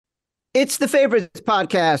It's the Favorites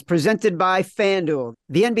podcast presented by FanDuel.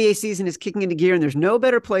 The NBA season is kicking into gear, and there's no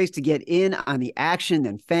better place to get in on the action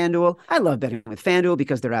than FanDuel. I love betting with FanDuel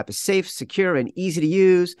because their app is safe, secure, and easy to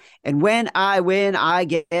use. And when I win, I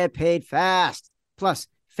get paid fast. Plus,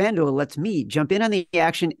 FanDuel lets me jump in on the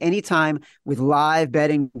action anytime with live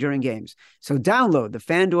betting during games. So download the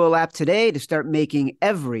FanDuel app today to start making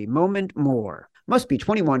every moment more. Must be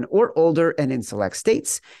 21 or older and in select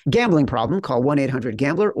states. Gambling problem? Call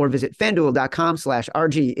 1-800-GAMBLER or visit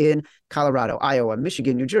FanDuel.com/RG in Colorado, Iowa,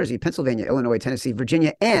 Michigan, New Jersey, Pennsylvania, Illinois, Tennessee,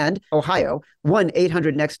 Virginia, and Ohio.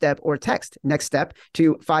 1-800-NEXT-STEP or text NEXT STEP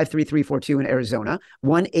to 53342 in Arizona.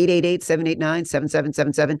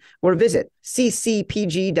 1-888-789-7777 or visit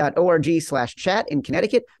ccpg.org/chat in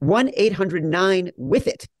Connecticut.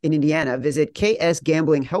 1-800-9-WITH-IT in Indiana. Visit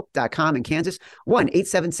ksgamblinghelp.com in Kansas.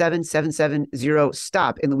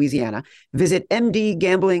 1-877-770-STOP in Louisiana. Visit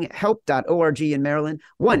mdgamblinghelp.org in Maryland.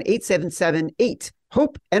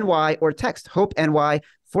 1-877-8-HOPE-NY or text HOPE-NY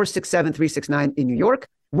 467-369 in New York.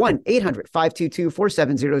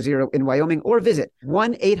 1-800-522-4700 in Wyoming, or visit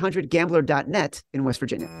 1-800-GAMBLER.net in West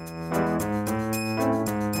Virginia.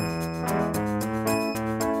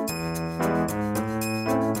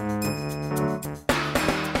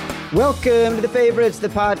 Welcome to The Favorites, the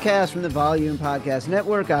podcast from the Volume Podcast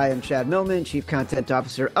Network. I am Chad Millman, Chief Content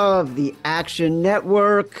Officer of the Action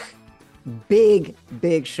Network. Big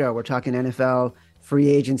show. We're talking NFL free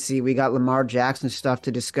agency. We got Lamar Jackson stuff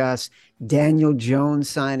to discuss, Daniel Jones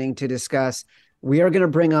signing to discuss. We are going to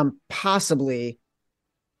bring on possibly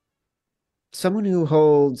someone who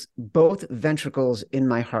holds both ventricles in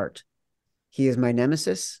my heart. He is my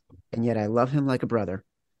nemesis, and yet I love him like a brother.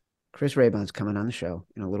 Chris Raybon's coming on the show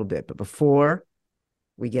in a little bit. But before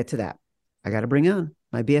we get to that, I got to bring on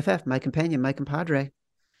my BFF, my companion, my compadre,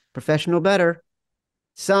 professional bettor,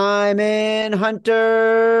 Simon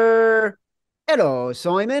Hunter. Hello,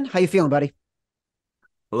 Simon. How you feeling, buddy?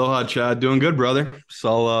 Aloha, Chad. Doing good, brother.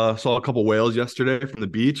 Saw a couple whales yesterday from the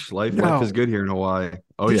beach. Life is good here in Hawaii.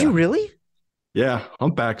 Oh, Did you really? Yeah,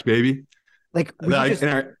 humpbacks, baby. Like, I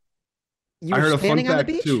heard a fun fact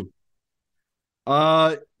too.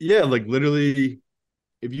 Yeah, like literally,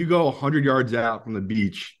 if you go 100 yards out from the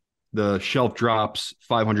beach, the shelf drops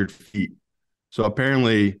 500 feet. So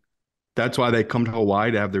apparently, that's why they come to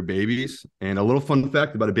Hawaii to have their babies. And a little fun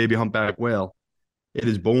fact about a baby humpback whale: it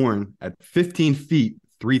is born at 15 feet,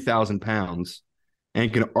 3,000 pounds,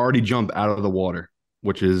 and can already jump out of the water,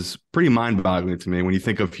 which is pretty mind-boggling to me. When you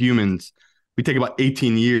think of humans, we take about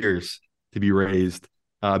 18 years to be raised.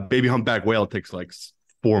 Baby humpback whale takes like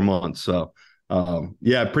 4 months. So,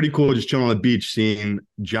 yeah, pretty cool just chilling on the beach, seeing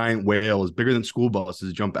giant whales bigger than school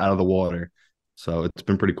buses jump out of the water. So it's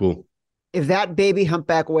been pretty cool. If that baby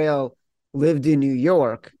humpback whale lived in New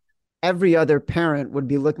York, every other parent would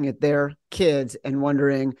be looking at their kids and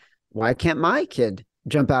wondering, why can't my kid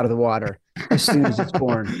jump out of the water as soon as it's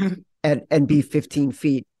born and be 15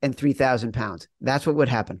 feet and 3,000 pounds? That's what would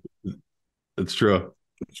happen. It's true.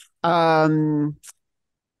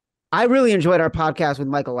 I really enjoyed our podcast with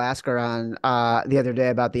Michael Lasker on the other day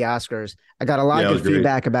about the Oscars. I got a lot of good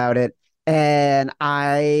feedback about it. And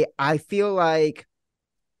I feel like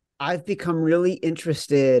I've become really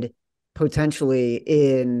interested potentially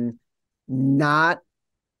in not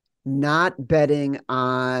betting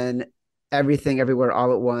on everything everywhere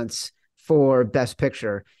all at once for Best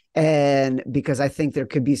Picture. And because I think there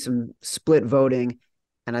could be some split voting,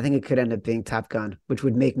 and I think it could end up being Top Gun, which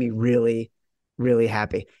would make me really, really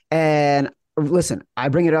happy. And listen, I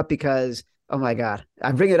bring it up because, oh my God,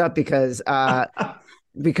 because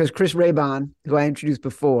Chris Raybon, who I introduced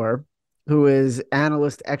before, who is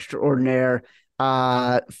analyst extraordinaire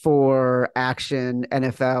for Action,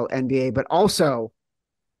 NFL, NBA, but also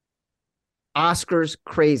Oscars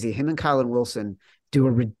crazy. Him and Colin Wilson do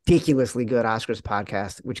a ridiculously good Oscars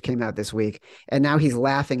podcast, which came out this week. And now he's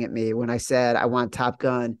laughing at me when I said I want Top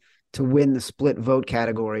Gun to win the split vote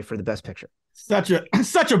category for the Best Picture. Such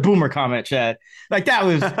a boomer comment, Chad. Like that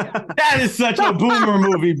is such a boomer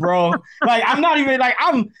movie, bro. Like I'm not even like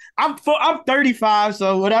I'm 35,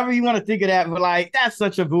 so whatever you want to think of that, but like that's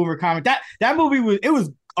such a boomer comment. That movie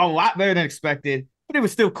was a lot better than expected, but it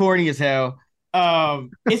was still corny as hell.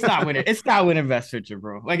 It's not winning Best Picture,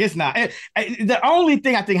 bro. Like it's not. The only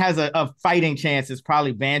thing I think has a fighting chance is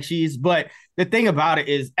probably Banshees, but the thing about it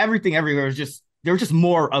is everything everywhere is just. There was just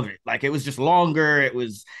more of it. Like it was just longer. It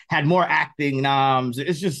had more acting noms.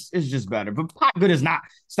 It's just better. But Top Gun does not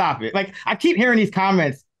stop it. Like I keep hearing these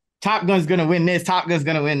comments. Top Gun's gonna win this. Top Gun's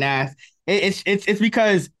gonna win that. It's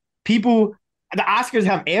because the Oscars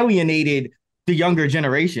have alienated the younger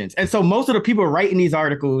generations. And so most of the people writing these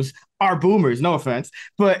articles are boomers, no offense.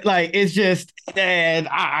 But like, it's just, and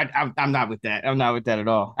I'm not with that. I'm not with that at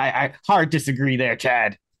all. I hard disagree there,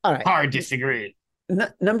 Chad. All right. Hard disagree.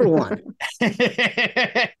 Number one.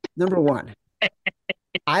 Number one.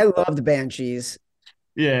 I loved Banshees.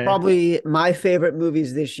 Yeah. Probably my favorite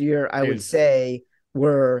movies this year, I would say,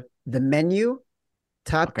 were The Menu,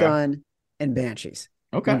 Top Gun, and Banshees.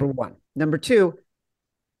 Okay. Number one. Number two,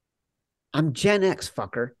 I'm Gen X,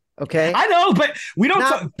 fucker. Okay. I know, but we don't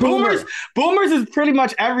talk boomers. Boomers is pretty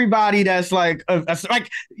much everybody that's like like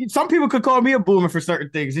some people could call me a boomer for certain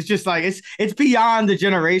things. It's just like it's beyond the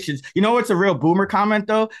generations. You know what's a real boomer comment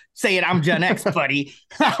though? Saying I'm Gen X, buddy.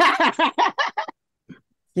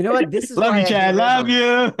 You know what? This is love you, Chad. Love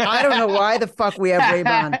you. I don't know why the fuck we have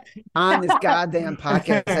Raybon on this goddamn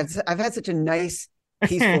podcast. I've had such a nice,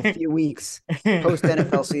 peaceful few weeks post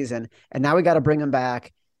NFL season, and now we got to bring him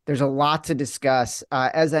back. There's a lot to discuss.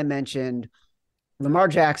 As I mentioned, Lamar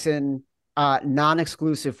Jackson,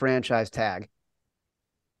 non-exclusive franchise tag.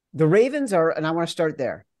 The Ravens are, and I want to start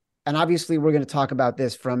there. And obviously, we're going to talk about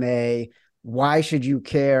this from a why should you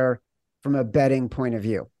care from a betting point of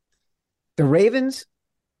view. The Ravens,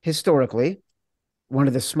 historically, one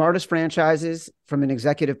of the smartest franchises from an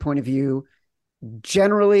executive point of view,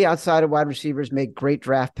 generally outside of wide receivers, make great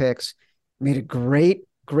draft picks, made a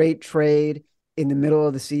great trade in the middle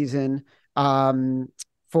of the season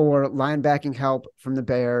for linebacking help from the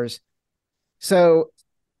Bears. So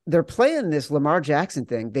they're playing this Lamar Jackson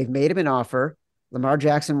thing. They've made him an offer. Lamar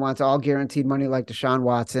Jackson wants all guaranteed money like Deshaun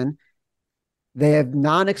Watson. They have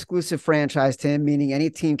non-exclusive franchised him, meaning any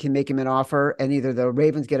team can make him an offer and either the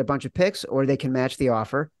Ravens get a bunch of picks or they can match the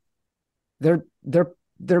offer.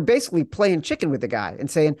 They're basically playing chicken with the guy and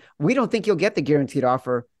saying, we don't think you'll get the guaranteed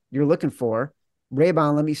offer you're looking for.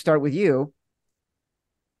 Raybon, let me start with you.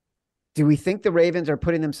 Do we think the Ravens are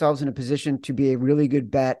putting themselves in a position to be a really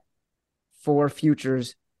good bet for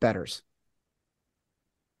futures bettors?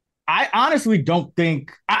 I honestly don't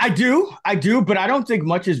think I do, but I don't think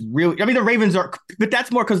much is really. I mean, the Ravens are, but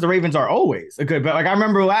that's more because the Ravens are always a good bet. Like I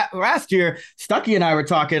remember last year, Stuckey and I were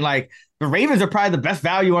talking like the Ravens are probably the best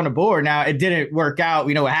value on the board. Now it didn't work out.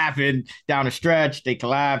 We know what happened down the stretch. They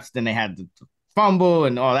collapsed, and they had the fumble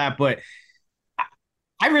and all that. But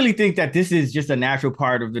I really think that this is just a natural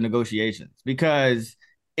part of the negotiations because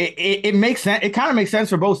it makes sense. It kind of makes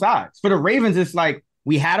sense for both sides. For the Ravens, it's like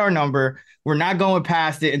we had our number. We're not going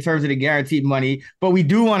past it in terms of the guaranteed money, but we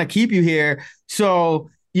do want to keep you here. So,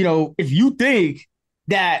 if you think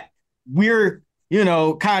that we're,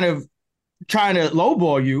 kind of trying to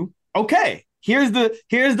lowball you, okay, here's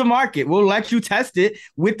the market. We'll let you test it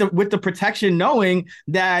with the protection, knowing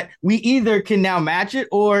that we either can now match it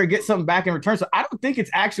or get something back in return. So I don't think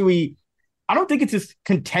it's as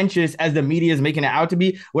contentious as the media is making it out to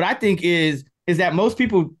be. What I think is that most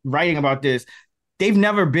people writing about this, they've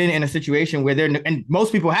never been in a situation where and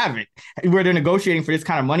most people haven't, where they're negotiating for this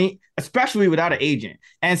kind of money, especially without an agent.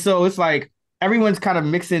 And so it's like everyone's kind of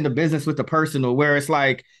mixing the business with the personal, where it's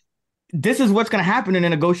like, this is what's going to happen in a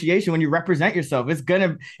negotiation when you represent yourself. It's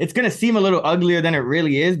going to seem a little uglier than it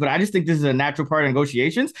really is, but I just think this is a natural part of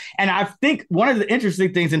negotiations. And I think one of the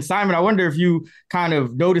interesting things, and Simon, I wonder if you kind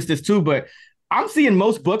of noticed this too, but I'm seeing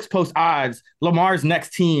most books post odds Lamar's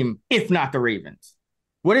next team, if not the Ravens.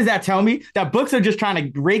 What does that tell me? That books are just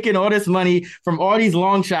trying to rake in all this money from all these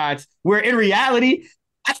long shots, where in reality,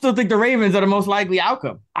 I still think the Ravens are the most likely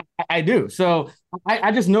outcome. I do. So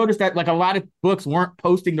I just noticed that like a lot of books weren't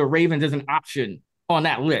posting the Ravens as an option on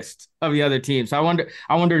that list of the other teams. So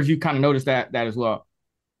I wonder if you kind of noticed that as well.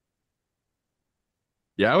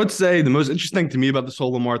 Yeah, I would say the most interesting to me about this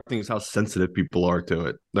whole Lamar thing is how sensitive people are to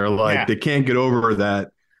it. They're like, They can't get over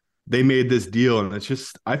that they made this deal. And it's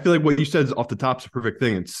just, I feel like what you said is off the top is a perfect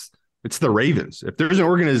thing. It's the Ravens. If there's an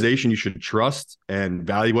organization you should trust and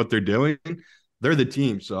value what they're doing, they're the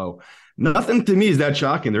team. So nothing to me is that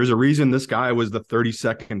shocking. There's a reason this guy was the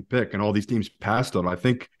 32nd pick and all these teams passed on him. I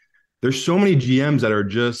think there's so many GMs that are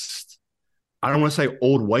just, I don't want to say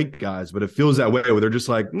old white guys, but it feels that way where they're just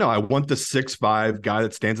like, no, I want the 6'5" guy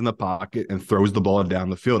that stands in the pocket and throws the ball down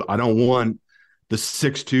the field. I don't want the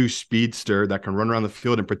 6'2" speedster that can run around the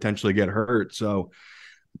field and potentially get hurt. So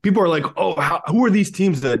people are like, oh, who are these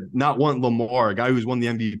teams that not want Lamar, a guy who's won the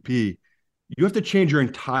MVP? You have to change your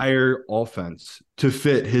entire offense to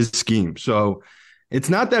fit his scheme. So it's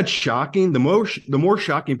not that shocking. The more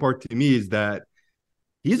shocking part to me is that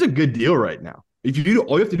he's a good deal right now. If you do,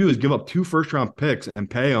 all you have to do is give up 2 first-round picks and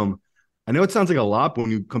pay him. I know it sounds like a lot, but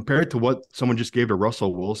when you compare it to what someone just gave to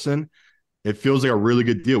Russell Wilson, it feels like a really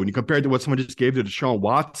good deal. When you compare it to what someone just gave to Deshaun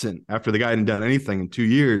Watson after the guy hadn't done anything in 2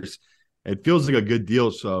 years, It feels like a good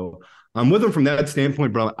deal. So I'm with him from that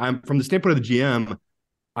standpoint, but I'm from the standpoint of the GM.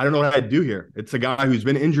 I don't know what I'd do here. It's a guy who's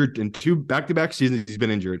been injured in 2 back-to-back seasons. He's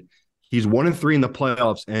been injured. He's 1-3 in the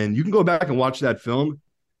playoffs, and you can go back and watch that film.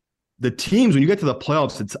 The teams, when you get to the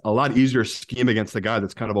playoffs, it's a lot easier to scheme against the guy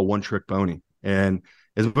that's kind of a one-trick pony. And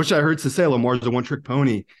as much as it hurts to say Lamar's a one-trick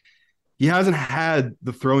pony, he hasn't had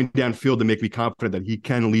the throwing downfield to make me confident that he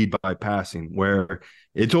can lead by passing, where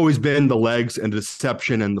it's always been the legs and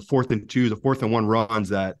deception and the 4th and 2, the 4th and 1 runs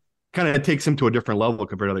that kind of takes him to a different level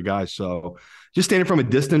compared to other guys. So just standing from a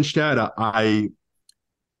distance, Chad, I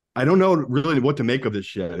don't know really what to make of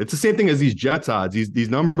this yet. It's the same thing as these Jets odds. These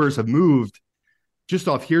numbers have moved just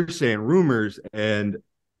off hearsay and rumors. And,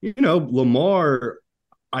 Lamar,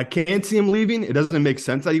 I can't see him leaving. It doesn't make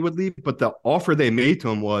sense that he would leave, but the offer they made to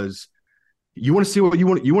him was, you want to see what you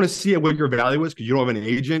want to see what your value is because you don't have an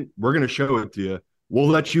agent. We're going to show it to you. We'll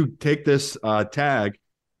let you take this tag,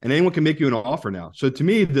 and anyone can make you an offer now. So to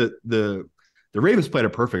me, the Ravens played it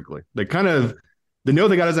perfectly. They know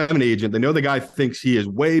the guy doesn't have an agent. They know the guy thinks he is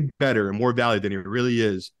way better and more valued than he really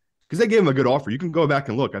is because they gave him a good offer. You can go back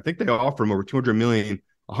and look. I think they offered him over $200 million.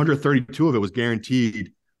 132 of it was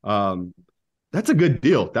guaranteed. That's a good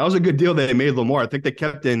deal. That was a good deal they made Lamar. I think they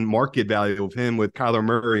kept in market value of him with Kyler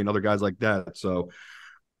Murray and other guys like that. So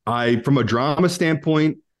from a drama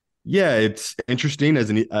standpoint, yeah, it's interesting as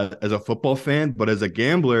a football fan, but as a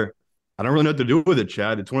gambler, I don't really know what to do with it,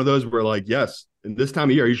 Chad. It's one of those where, like, yes, in this time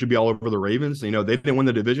of year, you should be all over the Ravens. They didn't win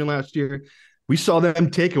the division last year. We saw them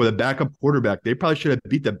take it with a backup quarterback. They probably should have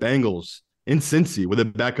beat the Bengals in Cincy with a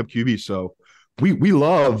backup QB. So we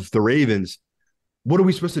love the Ravens. What are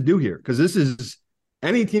we supposed to do here? Because this is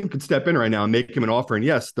any team could step in right now and make him an offer. And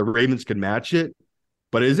yes, the Ravens could match it.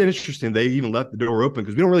 But it is interesting. They even left the door open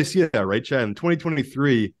because we don't really see that, right, Chad? In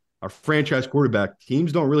 2023, our franchise quarterback,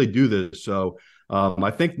 teams don't really do this. So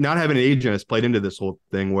I think not having an agent has played into this whole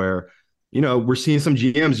thing where, we're seeing some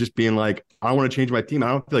GMs just being like, I don't want to change my team. I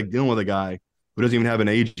don't feel like dealing with a guy who doesn't even have an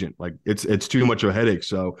agent. Like it's too much of a headache.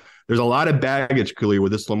 So there's a lot of baggage clearly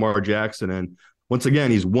with this Lamar Jackson. And once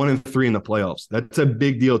again, he's 1-3 in the playoffs. That's a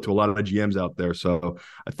big deal to a lot of GMs out there. So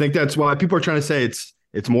I think that's why people are trying to say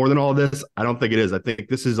it's more than all this. I don't think it is. I think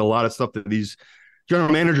this is a lot of stuff that these general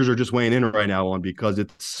managers are just weighing in right now on because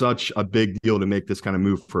it's such a big deal to make this kind of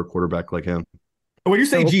move for a quarterback like him. When you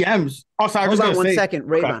say GMs, sorry, hold on one second,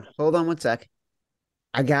 Raybon. Hold on one sec.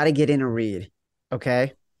 I got to get in a read,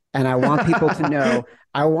 okay? And I want people to know.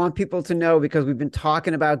 I want people to know because we've been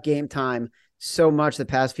talking about Game Time so much the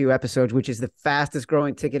past few episodes, which is the fastest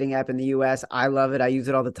growing ticketing app in the US. I love it. I use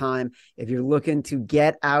it all the time. If you're looking to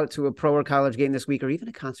get out to a pro or college game this week or even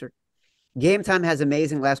a concert, Game Time has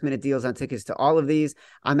amazing last minute deals on tickets to all of these.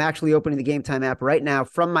 I'm actually opening the Game Time app right now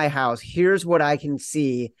from my house. Here's what I can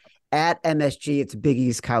see at MSG. It's Big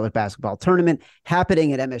East College Basketball Tournament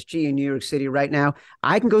happening at MSG in New York City right now.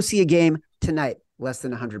 I can go see a game tonight, less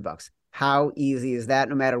than $100. How easy is that?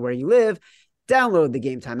 No matter where you live, download the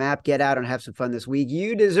Game Time app, get out and have some fun this week.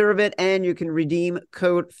 You deserve it, and you can redeem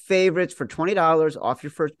code FAVORITES for $20 off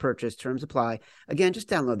your first purchase. Terms apply. Again, just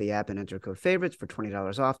download the app and enter code FAVORITES for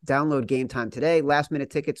 $20 off. Download Game Time today. Last minute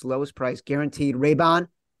tickets, lowest price guaranteed. Raybon,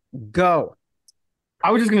 go.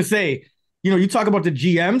 I was just going to say, you talk about the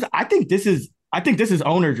GMs. I think this is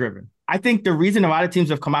owner driven. I think the reason a lot of teams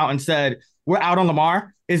have come out and said we're out on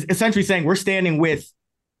Lamar is essentially saying we're standing with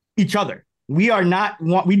each other. We do not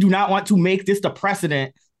want to make this the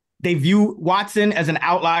precedent. They view Watson as an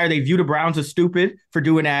outlier. They view the Browns as stupid for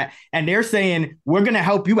doing that. And they're saying, we're going to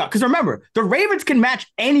help you out. Because remember, the Ravens can match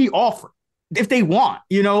any offer if they want,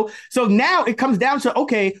 So now it comes down to,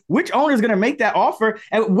 okay, which owner is going to make that offer?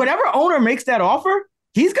 And whatever owner makes that offer,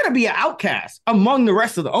 he's going to be an outcast among the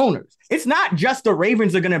rest of the owners. It's not just the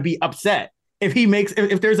Ravens are going to be upset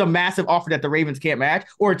if there's a massive offer that the Ravens can't match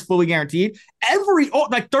or it's fully guaranteed.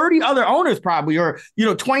 30 other owners probably, or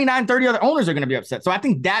 29, 30 other owners are going to be upset. So I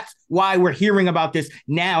think that's why we're hearing about this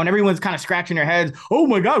now, and everyone's kind of scratching their heads. Oh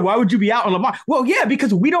my God, why would you be out on Lamar? Well, yeah,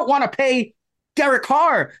 because we don't want to pay Derek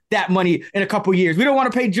Carr that money in a couple of years. We don't want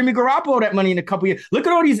to pay Jimmy Garoppolo that money in a couple of years. Look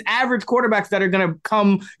at all these average quarterbacks that are going to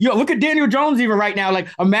come. Look at Daniel Jones even right now. Like,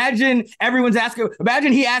 imagine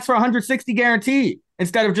he asked for 160 guaranteed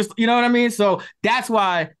instead of just, you know what I mean? So that's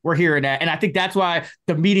why we're hearing that. And I think that's why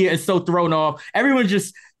the media is so thrown off. Everyone's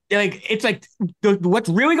just like, it's like what's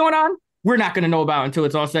really going on, we're not going to know about until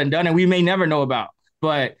it's all said and done. And we may never know about,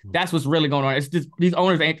 but that's what's really going on. It's just, these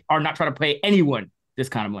owners are not trying to pay anyone this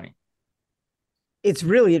kind of money. It's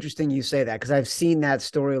really interesting you say that because I've seen that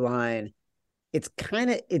storyline. It's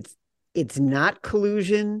kind of it's not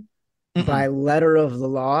collusion by letter of the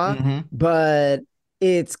law, but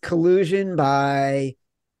it's collusion by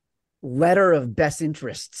letter of best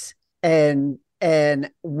interests and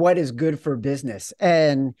what is good for business.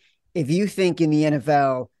 And if you think in the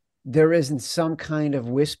NFL there isn't some kind of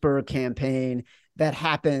whisper campaign that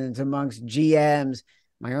happens amongst GMs,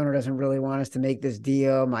 my owner doesn't really want us to make this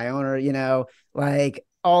deal. My owner, like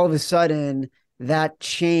all of a sudden that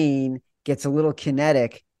chain gets a little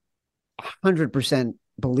kinetic. 100%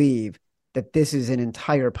 believe that this is an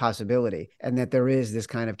entire possibility and that there is this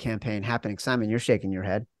kind of campaign happening. Simon, you're shaking your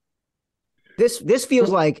head. This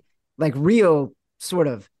feels like real sort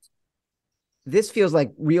of, this feels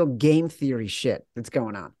like real game theory shit that's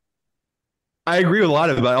going on. I agree with a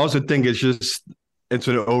lot of it, but I also think it's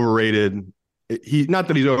an overrated. Not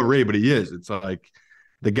that he's overrated, but he is. It's like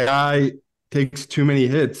the guy takes too many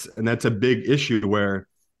hits, and that's a big issue where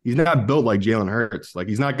he's not built like Jalen Hurts. Like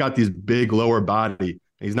he's not got these big lower body.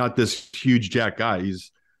 He's not this huge jack guy.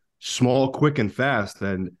 He's small, quick, and fast.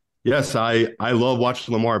 And yes, I love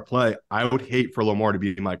watching Lamar play. I would hate for Lamar to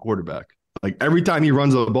be my quarterback. Like every time he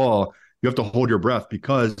runs the ball, you have to hold your breath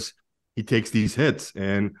because he takes these hits.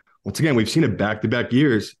 And once again, we've seen it back-to-back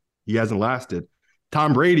years. He hasn't lasted.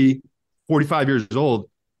 Tom Brady, 45 years old,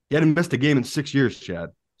 he hadn't missed a game in 6 years, Chad.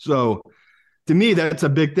 So to me, that's a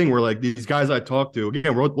big thing where like these guys I talk to,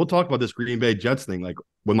 again, we'll talk about this Green Bay Jets thing, like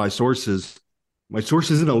with my sources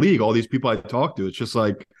in the league, all these people I talk to, it's just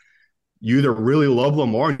like you either really love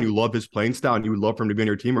Lamar and you love his playing style and you would love for him to be on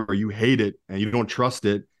your team, or you hate it and you don't trust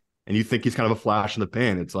it and you think he's kind of a flash in the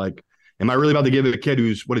pan. It's like, am I really about to give it a kid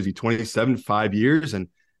who's, 27, 5 years? And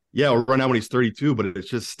yeah, he'll run out when he's 32, but it's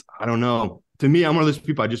just, I don't know. To me, I'm one of those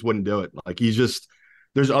people, I just wouldn't do it. Like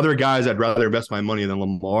there's other guys I'd rather invest my money than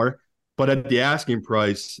Lamar. But at the asking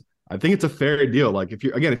price, I think it's a fair deal. Like if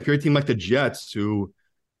you're a team like the Jets, who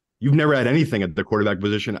you've never had anything at the quarterback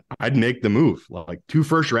position, I'd make the move. Like 2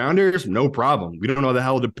 first-rounders, no problem. We don't know the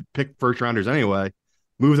hell to pick first-rounders anyway.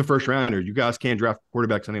 Move the first-rounders. You guys can't draft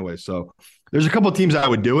quarterbacks anyway. So there's a couple of teams that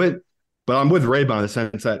would do it, but I'm with Raybon in the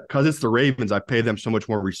sense that because it's the Ravens, I pay them so much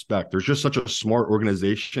more respect. There's just such a smart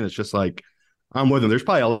organization. It's just like I'm with them. There's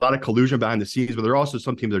probably a lot of collusion behind the scenes, but there are also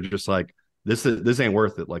some teams that are just like, this ain't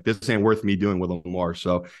worth it. Like this ain't worth me doing with Lamar.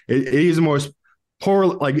 So it is the most poor.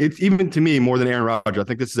 Like it's even to me more than Aaron Rodgers. I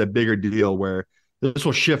think this is a bigger deal where this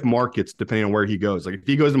will shift markets depending on where he goes. Like if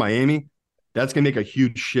he goes to Miami, that's gonna make a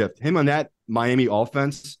huge shift. Him on that Miami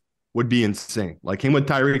offense would be insane. Like him with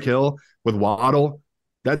Tyreek Hill, with Waddle,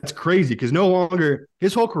 that's crazy because no longer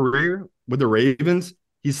his whole career with the Ravens,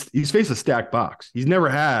 he's faced a stacked box. He's never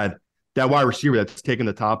had that wide receiver that's taken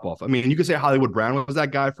the top off. I mean, you could say Hollywood Brown was that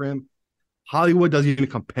guy for him. Hollywood doesn't even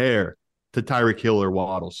compare to Tyreek Hill or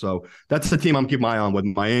Waddle. So that's the team I'm keeping my eye on with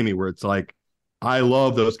Miami, where it's like, I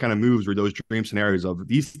love those kind of moves or those dream scenarios of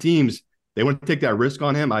these teams. They want to take that risk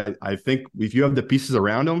on him. I think if you have the pieces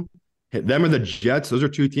around them or the Jets, those are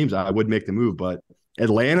 2 teams I would make the move. But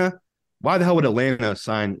Atlanta, why the hell would Atlanta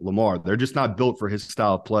sign Lamar? They're just not built for his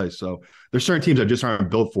style of play. So there's certain teams that just aren't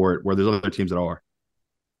built for it, where there's other teams that are.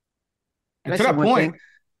 And to that point,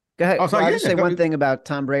 go ahead. I'll just say one thing about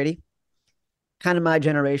Tom Brady. Kind of my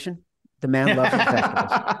generation. The man loves the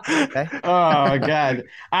festivals. Okay? Oh God.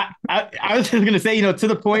 I was just gonna say, to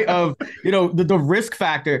the point of, the risk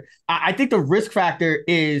factor. I think the risk factor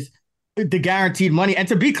is the guaranteed money. And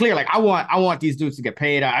to be clear, like I want these dudes to get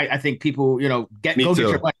paid. I think people, get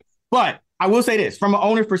your money. But I will say this from an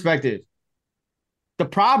owner's perspective. The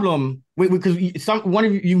problem, because one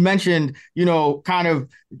of you mentioned, kind of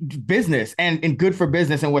business and good for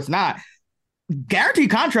business and what's not. Guaranteed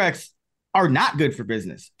contracts are not good for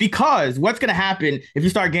business, because what's going to happen if you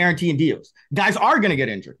start guaranteeing deals? Guys are going to get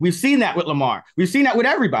injured. We've seen that with Lamar. We've seen that with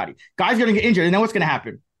everybody. Guys are going to get injured. And then what's going to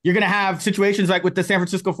happen? You're going to have situations like with the San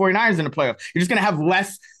Francisco 49ers in the playoffs. You're just going to have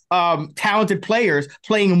less talented players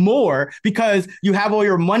playing more because you have all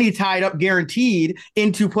your money tied up guaranteed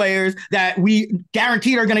into players that we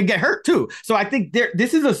guaranteed are going to get hurt too. So I think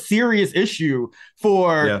this is a serious issue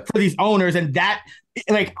for these owners. And that,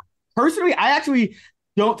 like, personally, I actually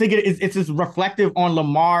don't think it's as reflective on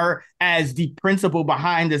Lamar as the principle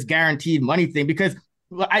behind this guaranteed money thing, because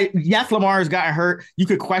yes, Lamar has gotten hurt. You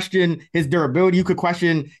could question his durability. You could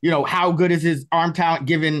question, how good is his arm talent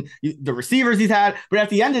given the receivers he's had. But at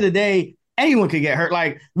the end of the day, anyone could get hurt.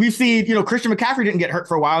 Like we've seen, Christian McCaffrey didn't get hurt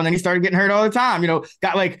for a while, and then he started getting hurt all the time.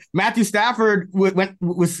 Got like Matthew Stafford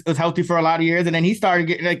was healthy for a lot of years, and then he started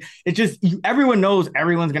getting like, it's just everyone knows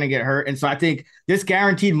everyone's going to get hurt. And so I think this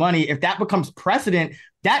guaranteed money, if that becomes precedent,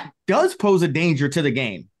 that does pose a danger to the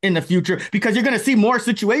game in the future, because you're going to see more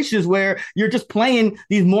situations where you're just playing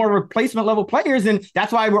these more replacement level players. And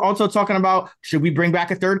that's why we're also talking about, should we bring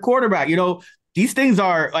back a third quarterback? These things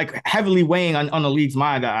are like heavily weighing on the league's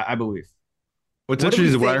mind, I believe. What's interesting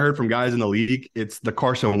is what I heard from guys in the league. It's the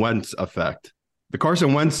Carson Wentz effect. The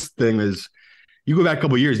Carson Wentz thing is, you go back a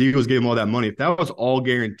couple of years, the Eagles gave him all that money. If that was all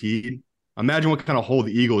guaranteed, imagine what kind of hole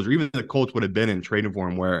the Eagles or even the Colts would have been in trading for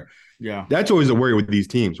him. Where, that's always a worry with these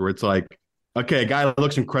teams, where it's like, okay, a guy that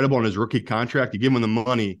looks incredible on his rookie contract, you give him the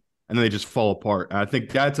money, and then they just fall apart. And I think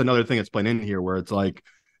that's another thing that's playing in here, where it's like,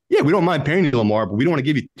 yeah, we don't mind paying you Lamar, but we don't want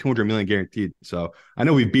to give you $200 million guaranteed. So I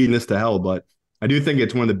know we've beaten this to hell, but I do think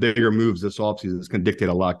it's one of the bigger moves this offseason that's going to dictate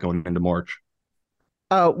a lot going into March.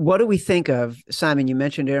 What do we think of, Simon? You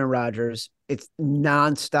mentioned Aaron Rodgers. It's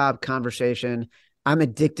nonstop conversation. I'm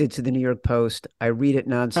addicted to the New York Post. I read it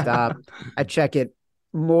nonstop. I check it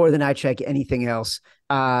more than I check anything else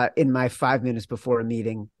in my 5 minutes before a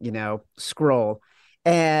meeting, scroll.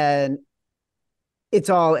 And it's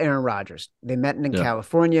all Aaron Rodgers. They met in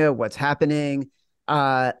California. What's happening?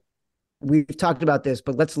 We've talked about this,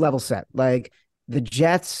 but let's level set. Like the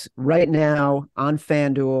Jets right now on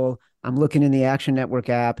FanDuel, I'm looking in the Action Network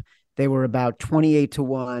app. They were about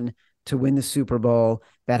 28-1 to win the Super Bowl.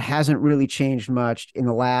 That hasn't really changed much in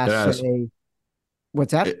the last, say,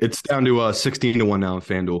 what's that? It's down to 16-1 now in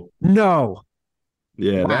FanDuel. No.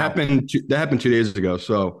 Yeah, wow. That happened 2 days ago.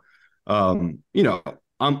 So, I'm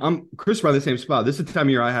Chris by the same spot. This is the time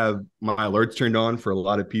of year I have my alerts turned on for a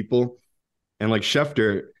lot of people. And like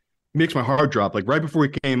Schefter makes my heart drop. Like right before we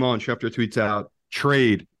came on, Schefter tweets out,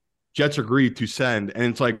 trade. Jets agreed to send. And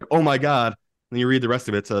it's like, oh my God. And you read the rest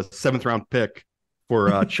of it. It's a 7th round pick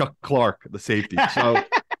for Chuck Clark, the safety. So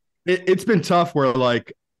it's been tough where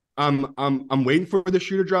like I'm waiting for the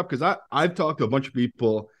shoe to drop, because I've talked to a bunch of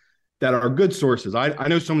people that are good sources. I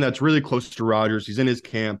know someone that's really close to Rodgers. He's in his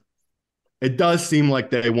camp. It does seem like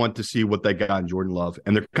they want to see what they got in Jordan Love,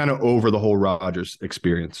 and they're kind of over the whole Rodgers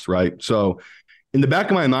experience, right? So in the back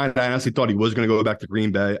of my mind, I honestly thought he was going to go back to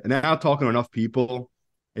Green Bay. And now talking to enough people,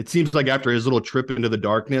 it seems like after his little trip into the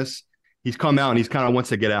darkness, he's come out and he's kind of wants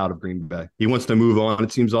to get out of Green Bay. He wants to move on.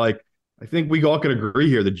 It seems like, I think we all can agree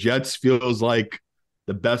here, the Jets feels like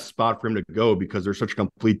the best spot for him to go because they're such a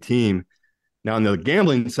complete team. Now, on the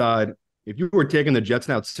gambling side, if you were taking the Jets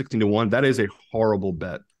now at 16-1, that is a horrible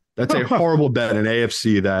bet. That's a horrible bet in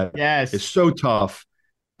AFC that is so tough.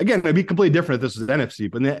 Again, it'd be completely different if this was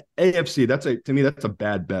NFC, but in the AFC, to me, that's a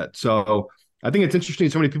bad bet. So I think it's interesting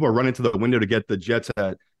so many people are running to the window to get the Jets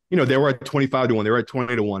at, they were at 25-1, they were at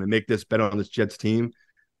 20-1 and make this bet on this Jets team.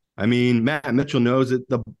 I mean, Matt Mitchell knows it.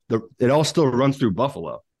 It all still runs through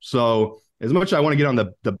Buffalo. So as much as I want to get on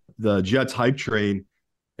the Jets hype train,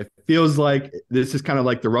 it feels like this is kind of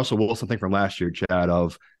like the Russell Wilson thing from last year, Chad,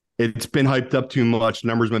 of it's been hyped up too much,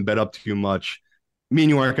 numbers been bet up too much. Me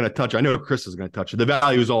and you aren't going to touch it. I know Chris is going to touch it. The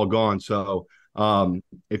value is all gone. So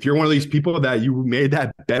if you're one of these people that you made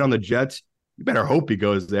that bet on the Jets, you better hope he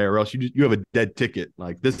goes there, or else you have a dead ticket.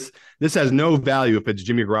 Like this has no value if it's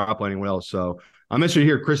Jimmy Garoppolo or anyone else. So I'm interested to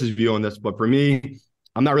hear Chris's view on this. But for me,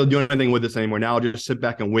 I'm not really doing anything with this anymore. Now I'll just sit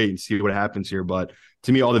back and wait and see what happens here. But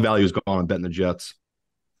to me, all the value is gone on betting the Jets.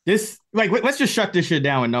 Let's just shut this shit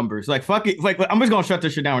down with numbers. Like, fuck it. Like, I'm just going to shut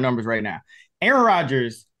this shit down with numbers right now. Aaron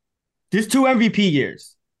Rodgers, just 2 MVP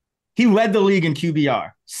years, he led the league in QBR,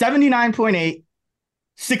 79.8,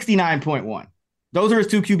 69.1. Those are his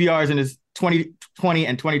 2 QBRs in his 2020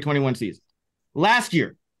 and 2021 season. Last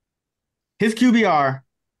year, his QBR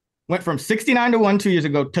went from 69-1 2 years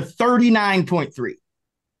ago to 39.3,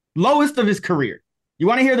 lowest of his career. You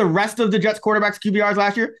want to hear the rest of the Jets quarterbacks QBRs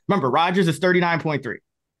last year? Remember, Rodgers is 39.3.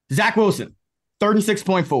 Zach Wilson,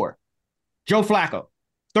 36.4. Joe Flacco,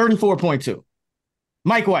 34.2.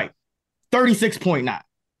 Mike White, 36.9.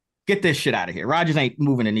 Get this shit out of here. Rodgers ain't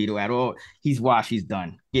moving the needle at all. He's washed. He's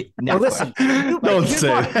done. Listen, don't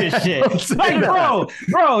say this shit. Like,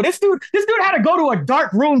 bro, this dude had to go to a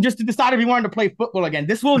dark room just to decide if he wanted to play football again.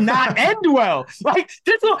 This will not end well. We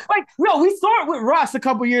saw it with Russ a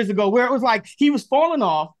couple years ago where it was like he was falling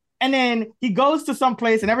off. And then he goes to some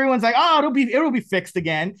place and everyone's like, oh, it'll be fixed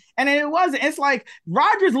again. And then it wasn't. It's like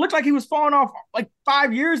Rodgers looked like he was falling off like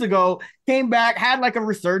 5 years ago, came back, had like a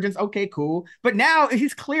resurgence. Okay, cool. But now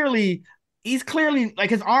he's clearly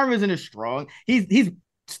like his arm isn't as strong. He's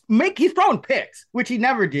throwing picks, which he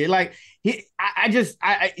never did. Like he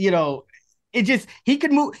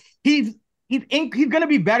could move. He's going to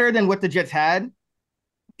be better than what the Jets had.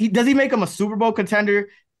 Does he make him a Super Bowl contender?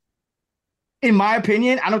 In my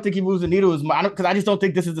opinion, I don't think he moves the needle as much because I just don't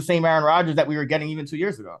think this is the same Aaron Rodgers that we were getting even 2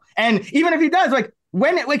 years ago. And even if he does,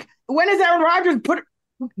 when has Aaron Rodgers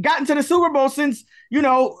gotten to the Super Bowl since,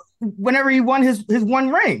 whenever he won his one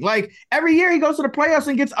ring? Like every year he goes to the playoffs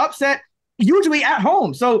and gets upset, usually at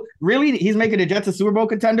home. So really, he's making the Jets a Super Bowl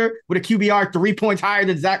contender with a QBR 3 points higher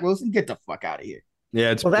than Zach Wilson? Get the fuck out of here.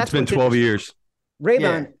 Yeah, it's been 12 years.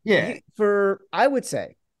 Raybon, yeah. I would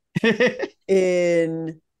say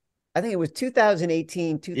in, I think it was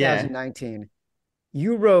 2018, 2019,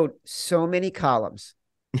 you wrote so many columns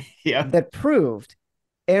that proved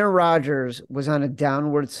Aaron Rodgers was on a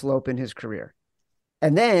downward slope in his career.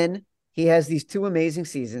 And then he has these 2 amazing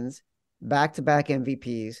seasons, back-to-back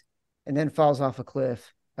MVPs, and then falls off a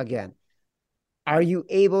cliff again. Are you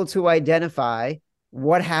able to identify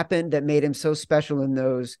what happened that made him so special in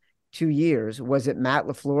those 2 years? Was it Matt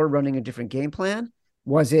LaFleur running a different game plan?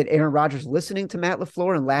 Was it Aaron Rodgers listening to Matt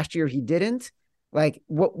LaFleur and last year he didn't? Like,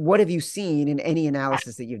 what have you seen in any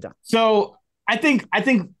analysis that you've done? So I think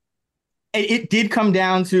it did come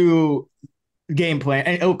down to game plan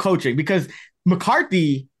and coaching, because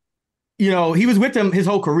McCarthy, he was with them his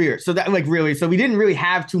whole career. So that so we didn't really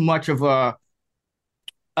have too much of a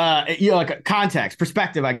a context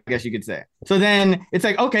perspective, I guess you could say. So then it's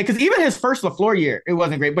like, okay, because even his first LaFleur year, it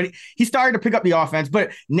wasn't great, but he started to pick up the offense.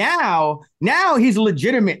 But now he's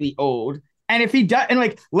legitimately old. And if he does,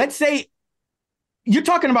 and let's say you're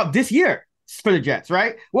talking about this year for the Jets,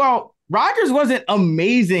 right? Well, Rodgers wasn't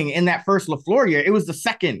amazing in that first LaFleur year. It was the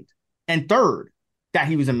second and third that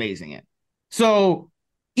he was amazing in. So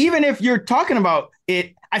even if you're talking about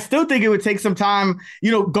it, I still think it would take some time,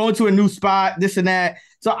 going to a new spot, this and that.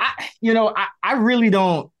 So I really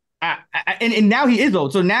don't. And now he is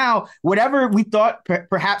old. So now whatever we thought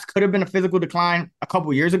perhaps could have been a physical decline a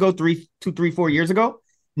couple years ago, 4 years ago,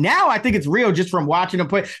 now I think it's real just from watching him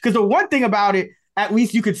play. Because the one thing about it, at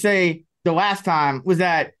least you could say the last time, was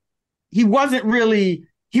that he wasn't really.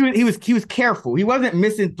 He was careful. He wasn't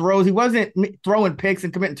missing throws. He wasn't throwing picks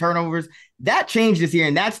and committing turnovers. That changed this year,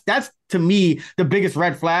 and that's to me the biggest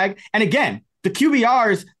red flag. And again, the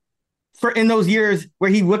QBRs in those years where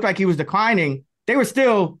he looked like he was declining, they were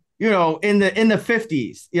still in the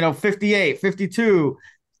 50s, 58, 52.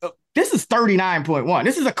 This is 39.1.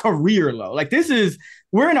 This is a career low.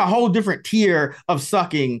 We're in a whole different tier of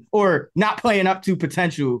sucking or not playing up to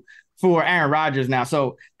potential for Aaron Rodgers now.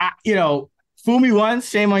 So fool me once,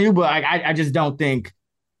 shame on you, but I just don't think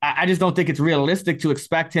it's realistic to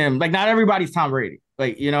expect him. Not everybody's Tom Brady,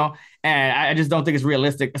 and I just don't think it's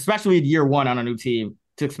realistic, especially in year one on a new team,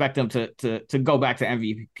 to expect him to go back to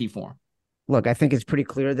MVP form. Look, I think it's pretty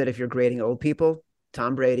clear that if you're grading old people,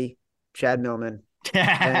 Tom Brady, Chad Millman,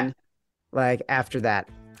 and after that.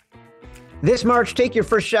 This March, take your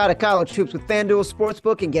first shot at college hoops with FanDuel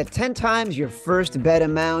Sportsbook and get 10 times your first bet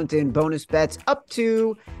amount in bonus bets up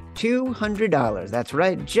to $200. That's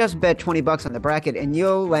right. Just bet $20 on the bracket and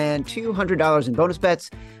you'll land $200 in bonus bets.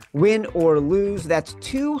 Win or lose, that's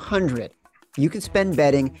 $200. You can spend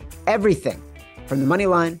betting everything from the money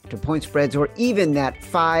line to point spreads or even that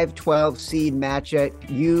 5-12 seed matchup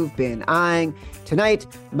you've been eyeing. Tonight,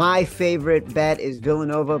 my favorite bet is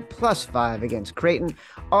Villanova +5 against Creighton,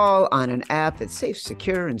 all on an app that's safe,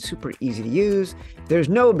 secure, and super easy to use. There's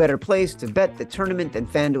no better place to bet the tournament than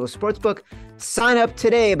FanDuel Sportsbook. Sign up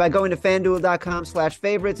today by going to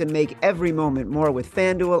FanDuel.com/favorites and make every moment more with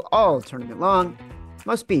FanDuel all tournament long.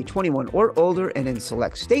 Must be 21 or older and in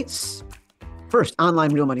select states. First,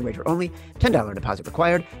 online real money wager only. $10 deposit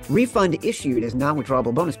required. Refund issued as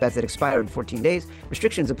non-withdrawable bonus bets that expire in 14 days.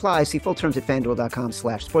 Restrictions apply. See full terms at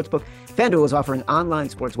FanDuel.com/sportsbook. FanDuel is offering online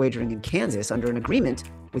sports wagering in Kansas under an agreement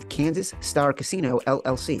with Kansas Star Casino,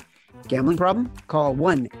 LLC. Gambling problem? Call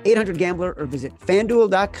 1-800-GAMBLER or visit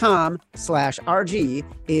FanDuel.com/RG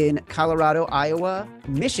in Colorado, Iowa,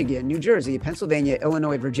 Michigan, New Jersey, Pennsylvania,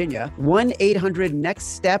 Illinois, Virginia.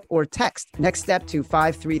 1-800-NEXT-STEP or text NEXT STEP to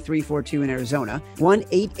 53342 in Arizona.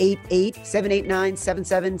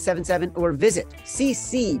 1-888-789-7777 or visit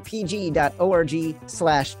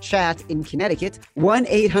ccpg.org/chat in Connecticut.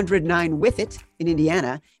 1-800-9-WITH-IT in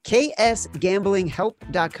Indiana.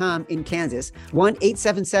 KSGamblingHelp.com in Kansas.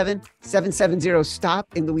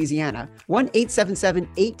 1-877-770-STOP in Louisiana.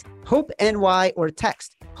 1-877-8-HOPE-NY or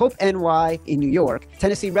text HOPE-NY in New York.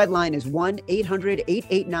 Tennessee Red Line is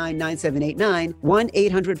 1-800-889-9789,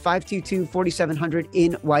 1-800-522-4700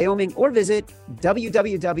 in Wyoming, or visit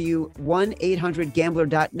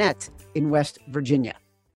www.1800gambler.net in West Virginia.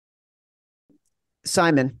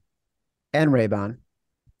 Simon and Raybon,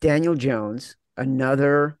 Daniel Jones,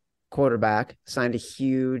 another quarterback, signed a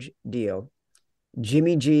huge deal.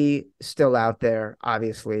 Jimmy G still out there,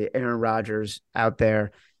 obviously. Aaron Rodgers out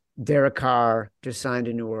there. Derek Carr just signed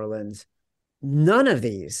in New Orleans. None of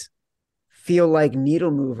these feel like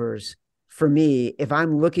needle movers for me if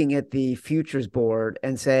I'm looking at the futures board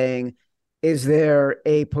and saying, is there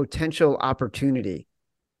a potential opportunity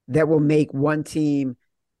that will make one team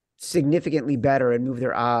significantly better and move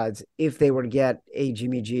their odds if they were to get a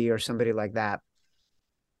Jimmy G or somebody like that?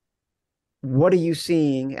 what are you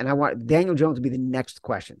seeing? And I want Daniel Jones to be the next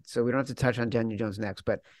question, so we don't have to touch on Daniel Jones next.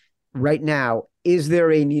 But right now, is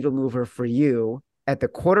there a needle mover for you at the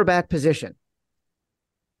quarterback position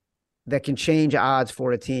that can change odds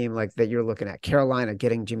for a team like that you're looking at? Carolina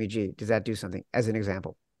getting Jimmy G. Does that do something, as an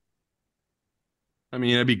example? I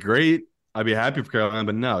mean, it'd be great. I'd be happy for Carolina,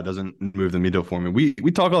 but no, it doesn't move the needle for me.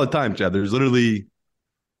 We talk all the time, Chad. There's literally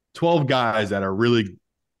 12 guys that are really,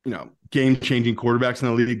 game-changing quarterbacks in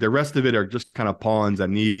the league. The rest of it are just kind of pawns that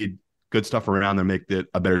need good stuff around them to make it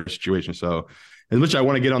a better situation. So as much as I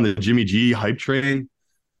want to get on the Jimmy G hype train,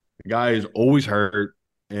 the guy is always hurt,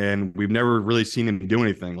 and we've never really seen him do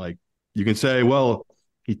anything. Like, you can say, well,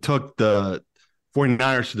 he took the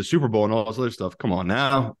 49ers to the Super Bowl and all this other stuff. Come on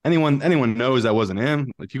now. Anyone knows that wasn't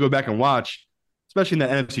him. If you go back and watch, especially in the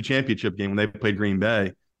NFC Championship game when they played Green Bay,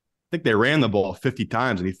 I think they ran the ball 50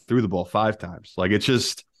 times and he threw the ball 5 times. Like, it's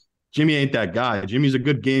just Jimmy ain't that guy. Jimmy's a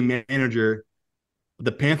good game manager. But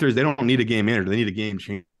the Panthers, they don't need a game manager. They need a game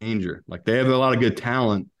changer. Like, they have a lot of good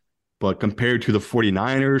talent, but compared to the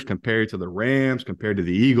 49ers, compared to the Rams, compared to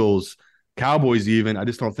the Eagles, Cowboys even, I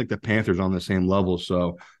just don't think the Panthers are on the same level.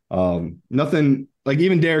 So nothing like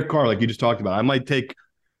even Derek Carr, like you just talked about. I might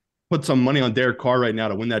put some money on Derek Carr right now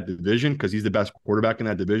to win that division because he's the best quarterback in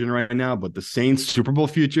that division right now. But the Saints Super Bowl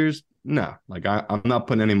futures, no, like I'm not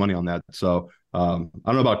putting any money on that. So I don't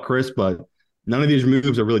know about Chris, but none of these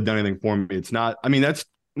moves have really done anything for me. It's not, I mean, that's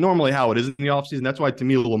normally how it is in the offseason. That's why, to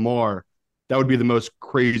me, Lamar, that would be the most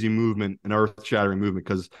crazy movement, an earth-shattering movement,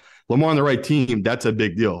 because Lamar on the right team, that's a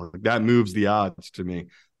big deal. Like, that moves the odds to me.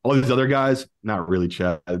 All these other guys, not really,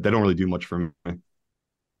 Chad. They don't really do much for me.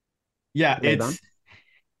 Yeah, it's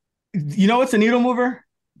it's a needle mover?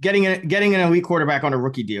 Getting an elite quarterback on a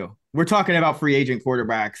rookie deal. We're talking about free agent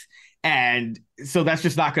quarterbacks, and so that's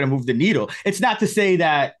just not going to move the needle. It's not to say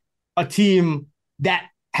that a team that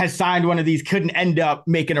has signed one of these couldn't end up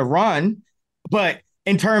making a run, but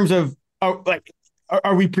in terms of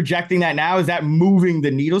are we projecting that now? Is that moving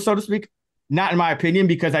the needle, so to speak? Not in my opinion,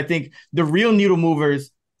 because I think the real needle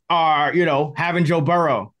movers are, having Joe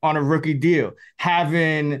Burrow on a rookie deal,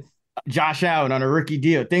 having Josh Allen on a rookie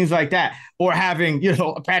deal, things like that, or having,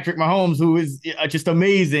 Patrick Mahomes, who is just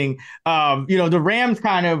amazing. The Rams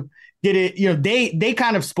kind of did it, they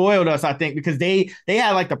kind of spoiled us, I think, because they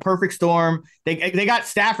had like the perfect storm. They got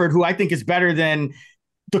Stafford, who I think is better than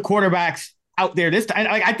the quarterbacks out there this time.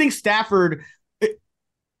 I think Stafford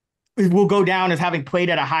will go down as having played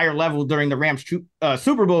at a higher level during the Rams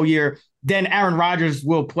Super Bowl year than Aaron Rodgers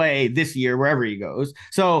will play this year, wherever he goes.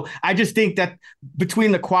 So I just think that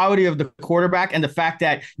between the quality of the quarterback and the fact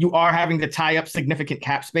that you are having to tie up significant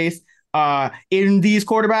cap space in these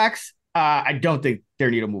quarterbacks, I don't think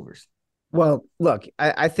they're needle movers. Well, look,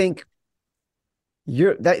 I think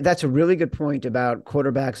that's a really good point about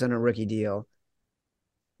quarterbacks on a rookie deal.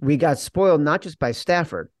 We got spoiled not just by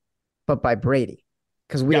Stafford, but by Brady,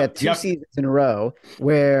 because we had two seasons in a row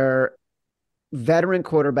where veteran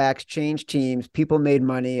quarterbacks changed teams. People made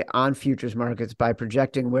money on futures markets by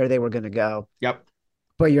projecting where they were going to go. Yep.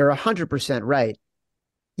 But you're 100% right.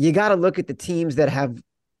 You got to look at the teams that have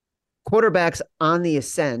quarterbacks on the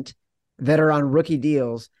ascent that are on rookie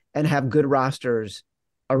deals and have good rosters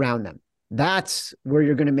around them. That's where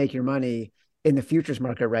you're going to make your money in the futures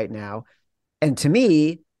market right now. And to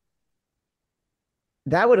me,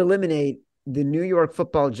 that would eliminate the New York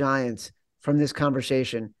Football Giants from this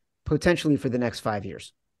conversation potentially for the next 5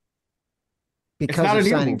 years because of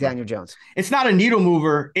signing Daniel Jones. It's not a needle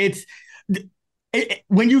mover.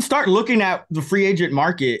 When you start looking at the free agent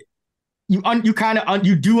market,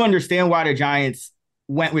 you do understand why the Giants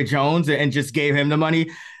went with Jones and just gave him the money.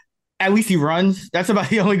 At least he runs. That's about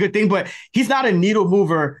the only good thing, but he's not a needle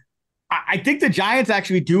mover. I think the Giants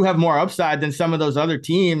actually do have more upside than some of those other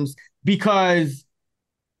teams because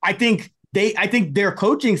I think their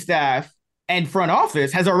coaching staff and front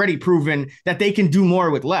office has already proven that they can do more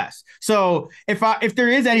with less. So if there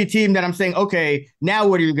is any team that I'm saying, okay, now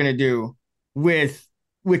what are you going to do with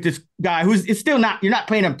this guy who's still not, you're not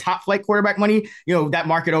paying him top flight quarterback money. That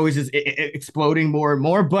market always is exploding more and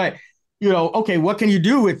more, but okay, what can you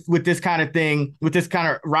do with this kind of thing, with this kind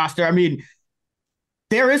of roster? I mean,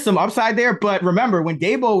 there is some upside there, but remember when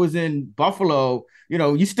Daboll was in Buffalo,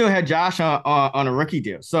 you still had Josh on a rookie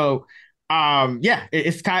deal. So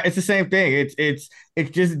it's the same thing. It's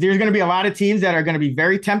just, there's going to be a lot of teams that are going to be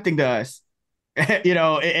very tempting to us,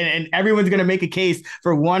 and everyone's going to make a case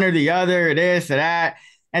for one or the other, this or that.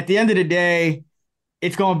 At the end of the day,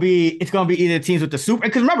 it's going to be either teams with the super,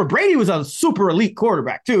 because remember Brady was a super elite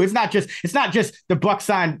quarterback too. It's not just the Bucs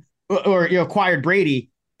signed or acquired Brady.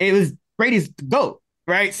 It was Brady's GOAT,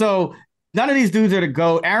 right? So none of these dudes are to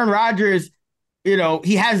go. Aaron Rodgers,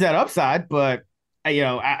 he has that upside, but I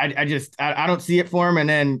don't see it for him. And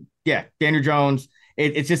then, Daniel Jones,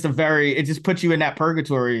 it just puts you in that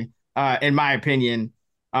purgatory, in my opinion.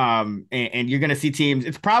 And you're going to see teams.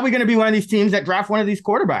 It's probably going to be one of these teams that draft one of these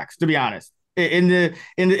quarterbacks, to be honest, in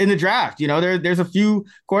the draft. There's a few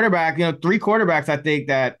quarterbacks, 3 quarterbacks, I think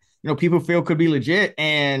that, people feel could be legit,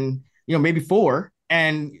 and, maybe 4.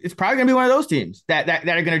 And it's probably going to be one of those teams that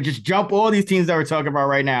are going to just jump all these teams that we're talking about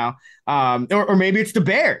right now. Or maybe it's the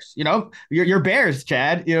Bears, your Bears,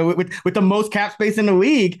 Chad, with the most cap space in the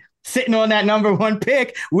league, sitting on that number 1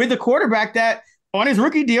 pick with a quarterback that on his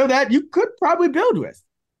rookie deal that you could probably build with.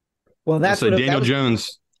 Well, that's so Daniel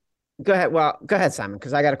Jones. Go ahead. Well, go ahead, Simon,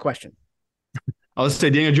 because I got a question. I was say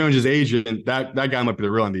Daniel Jones' agent, that guy might be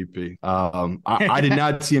the real MVP. I did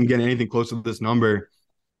not see him getting anything close to this number,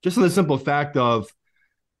 just on the simple fact of,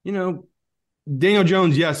 Daniel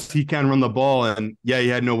Jones, yes, he can run the ball, and he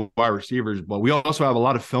had no wide receivers, but we also have a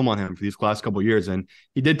lot of film on him for these last couple of years, and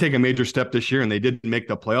he did take a major step this year, and they did make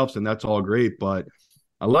the playoffs, and that's all great, but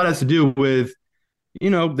a lot has to do with, they're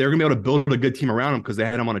going to be able to build a good team around him because they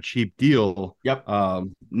had him on a cheap deal. Yep.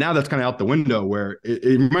 Now that's kind of out the window, where it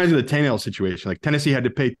reminds me of the Tannehill situation. Like, Tennessee had to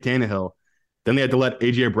pay Tannehill, then they had to let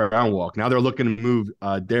A.J. Brown walk. Now they're looking to move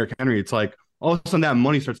Derrick Henry. It's like all of a sudden that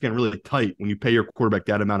money starts getting really tight when you pay your quarterback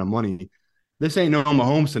that amount of money. This ain't no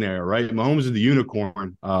Mahomes scenario, right? Mahomes is the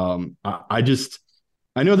unicorn. I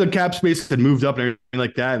know the cap space had moved up and everything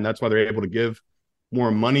like that, and that's why they're able to give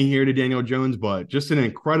more money here to Daniel Jones, but just an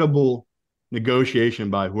incredible negotiation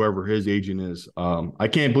by whoever his agent is. I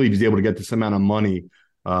can't believe he's able to get this amount of money.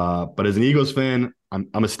 But as an Eagles fan,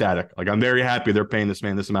 I'm ecstatic. Like, I'm very happy they're paying this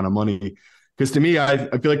man this amount of money. Because to me, I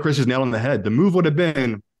feel like Chris is nailed on the head. The move would have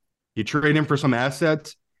been you trade him for some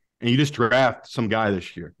assets and you just draft some guy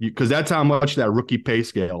this year. Because that's how much that rookie pay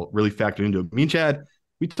scale really factored into it. Me and Chad,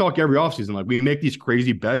 we talk every offseason. Like, we make these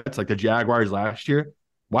crazy bets like the Jaguars last year.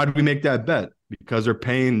 Why did we make that bet? Because they're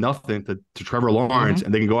paying nothing to Trevor Lawrence,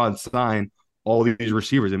 and they can go out and sign all these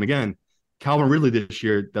receivers. And again, Calvin Ridley this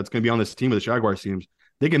year, that's going to be on this team with the Jaguars teams.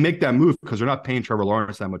 They can make that move because they're not paying Trevor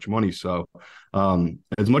Lawrence that much money. So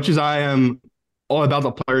as much as I am all about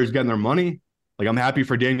the players getting their money, like, I'm happy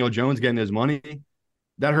for Daniel Jones getting his money.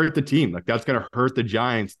 That hurt the team. Like, that's going to hurt the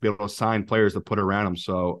Giants to be able to sign players to put around them.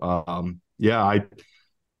 So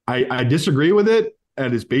I disagree with it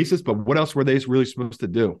at his basis, but what else were they really supposed to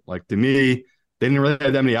do? Like, to me, they didn't really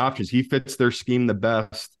have that many options. He fits their scheme the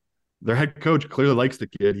best. Their head coach clearly likes the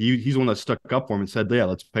kid. He's the one that stuck up for him and said,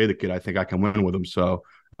 let's pay the kid. I think I can win with him. So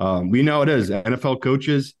we know it is. NFL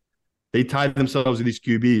coaches, they tie themselves to these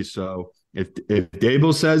QBs. So if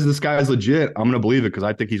Daboll says this guy is legit, I'm going to believe it because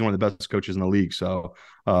I think he's one of the best coaches in the league. So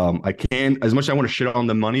I can't, as much as I want to shit on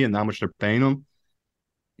the money and how much they're paying him,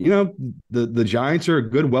 the Giants are a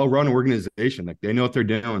good, well-run organization. Like, they know what they're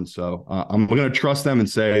doing. So I'm going to trust them and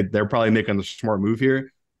say they're probably making the smart move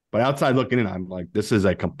here. But outside looking in, I'm like, this is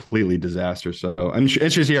a completely disaster. So I'm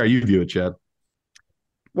interested to hear how you view it, Chad.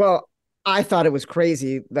 Well, I thought it was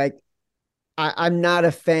crazy. Like, I'm not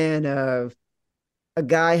a fan of a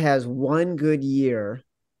guy has one good year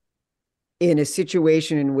in a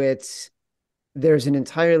situation in which there's an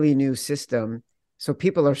entirely new system. So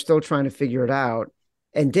people are still trying to figure it out.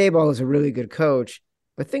 And Daboll is a really good coach,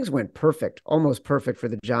 but things went perfect, almost perfect for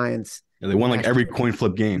the Giants. Yeah, they won like every coin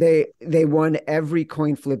flip game. They won every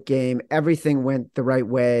coin flip game. Everything went the right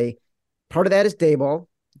way. Part of that is Daboll,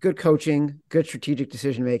 good coaching, good strategic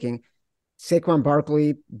decision-making. Saquon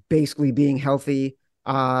Barkley basically being healthy.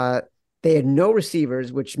 They had no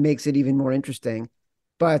receivers, which makes it even more interesting.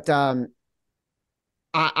 But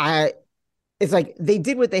it's like they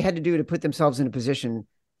did what they had to do to put themselves in a position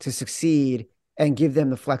to succeed and give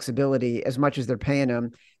them the flexibility as much as they're paying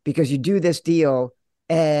them, because you do this deal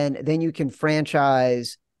and then you can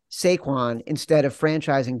franchise Saquon instead of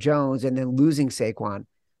franchising Jones and then losing Saquon.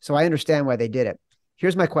 So I understand why they did it.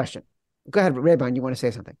 Here's my question. Go ahead, Raybon, you want to say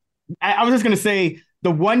something? I was just going to say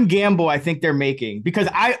the one gamble I think they're making, because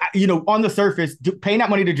on the surface, paying that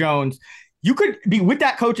money to Jones, you could be with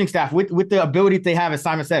that coaching staff, with the ability that they have, as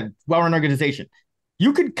Simon said, well-run organization.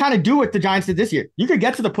 You could kind of do what the Giants did this year. You could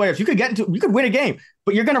get to the playoffs. You could win a game,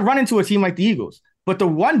 but you're going to run into a team like the Eagles. But the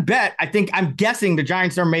one bet I'm guessing the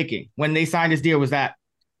Giants are making when they signed this deal was that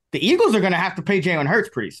the Eagles are going to have to pay Jalen Hurts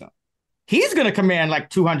pretty soon. He's going to command like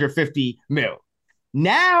 $250 million.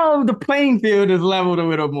 Now the playing field is leveled a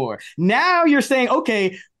little more. Now you're saying,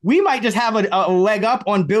 okay, we might just have a leg up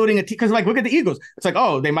on building a team. Because, like, look at the Eagles. It's like,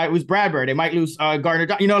 oh, they might lose Bradbury. They might lose Gardner.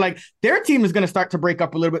 Like, their team is going to start to break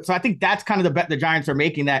up a little bit. So I think that's kind of the bet the Giants are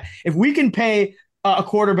making, that if we can pay a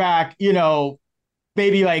quarterback,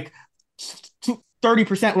 maybe like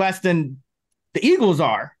 30% less than the Eagles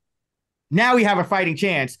are. Now we have a fighting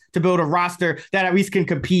chance to build a roster that at least can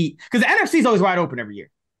compete, because the NFC is always wide open every year.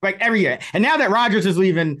 Like every year. And now that Rodgers is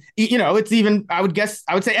leaving, it's even, I would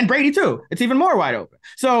say, and Brady too, it's even more wide open.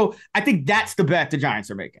 So I think that's the bet the Giants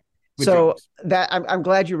are making. So that I'm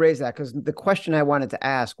glad you raised that, because the question I wanted to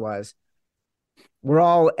ask was, we're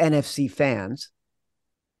all NFC fans.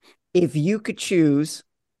 If you could choose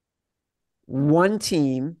one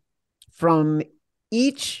team from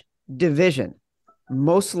each division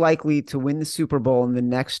most likely to win the Super Bowl in the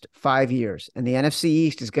next 5 years, and the NFC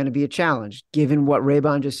East is going to be a challenge, given what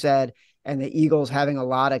Raybon just said, and the Eagles having a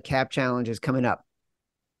lot of cap challenges coming up,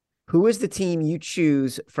 who is the team you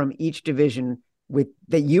choose from each division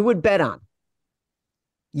that you would bet on?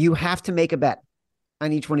 You have to make a bet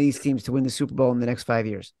on each one of these teams to win the Super Bowl in the next 5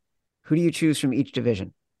 years. Who do you choose from each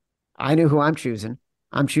division? I know who I'm choosing.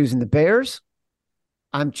 I'm choosing the Bears.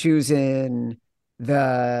 I'm choosing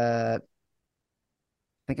I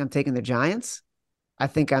think I'm taking the Giants. I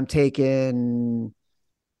think I'm taking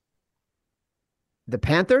the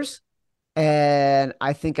Panthers. And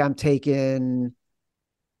I think I'm taking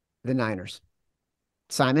the Niners.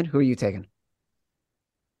 Simon, who are you taking?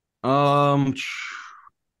 I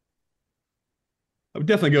would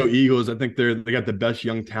definitely go Eagles. I think they got the best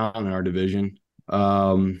young talent in our division.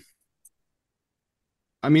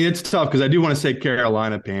 I mean, it's tough because I do want to say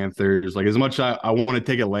Carolina Panthers. Like, as much as I want to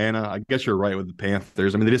take Atlanta, I guess you're right with the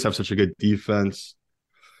Panthers. I mean, they just have such a good defense.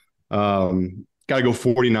 Got to go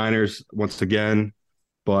 49ers once again.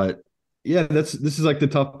 But yeah, this is like the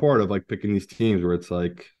tough part of like picking these teams, where it's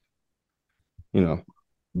like, as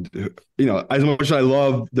much as I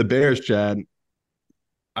love the Bears, Chad,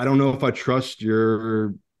 I don't know if I trust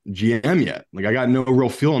your GM yet. Like, I got no real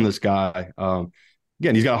feel on this guy.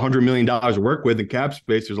 Again, he's got $100 million to work with in cap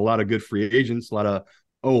space. There's a lot of good free agents, a lot of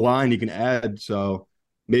O-line he can add. So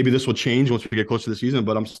maybe this will change once we get close to the season,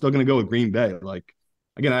 but I'm still going to go with Green Bay. Like,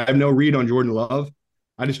 again, I have no read on Jordan Love.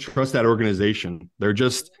 I just trust that organization. They're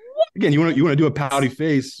just, again, you want to do a pouty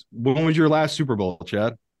face. When was your last Super Bowl,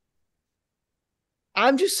 Chad?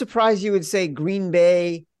 I'm just surprised you would say Green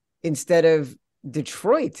Bay instead of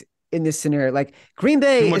Detroit in this scenario. Like, Green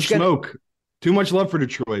Bay, too much smoke. Too much love for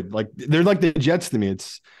Detroit. Like, they're like the Jets to me.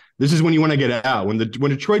 This is when you want to get out. When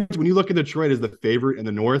you look at Detroit as the favorite in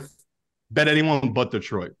the North, bet anyone but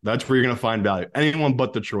Detroit. That's where you're going to find value. Anyone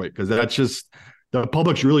but Detroit, because that's just, the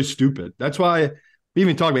public's really stupid. That's why we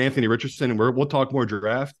even talk about Anthony Richardson, and we'll talk more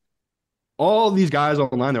draft. All these guys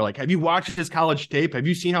online, they're like, have you watched his college tape? Have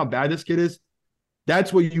you seen how bad this kid is?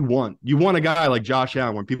 That's what you want. You want a guy like Josh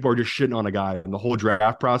Allen, when people are just shitting on a guy in the whole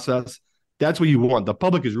draft process. That's what you want. The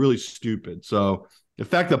public is really stupid. So the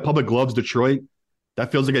fact that public loves Detroit,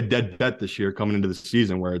 that feels like a dead bet this year coming into the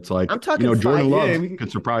season, where it's like, I'm talking Jordan Love can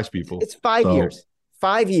surprise people. It's 5 years.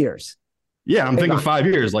 5 years. Yeah, I'm thinking 5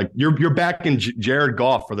 years. Like, you're backing Jared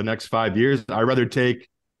Goff for the next 5 years. I'd rather take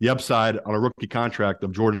the upside on a rookie contract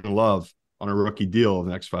of Jordan Love on a rookie deal of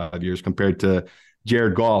the next 5 years compared to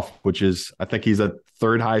Jared Goff, which is, I think he's the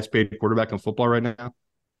third highest paid quarterback in football right now.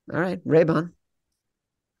 All right, Raybon.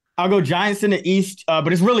 I'll go Giants in the East,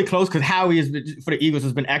 but it's really close because Howie for the Eagles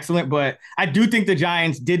has been excellent. But I do think the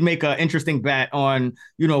Giants did make an interesting bet on,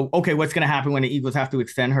 okay, what's going to happen when the Eagles have to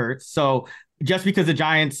extend Hurts. So just because the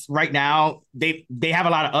Giants right now, they have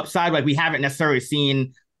a lot of upside, like we haven't necessarily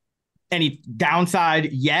seen any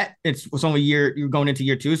downside yet. It's only you're going into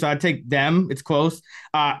year 2. So I'd take them. It's close.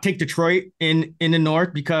 Take Detroit in the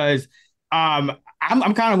North, because I'm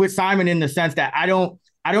kind of with Simon in the sense that I don't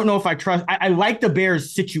know if I trust. I like the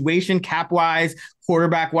Bears' situation, cap-wise,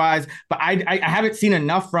 quarterback-wise, but I haven't seen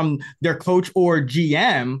enough from their coach or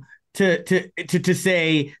GM to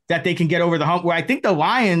say that they can get over the hump, where I think the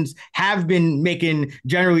Lions have been making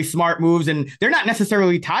generally smart moves, and they're not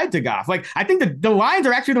necessarily tied to Goff. Like, I think the Lions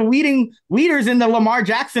are actually the leaders in the Lamar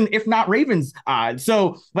Jackson, if not Ravens odds.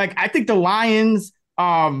 So, like, I think the Lions,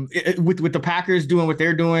 with the Packers doing what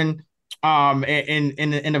they're doing, and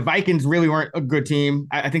the Vikings really weren't a good team.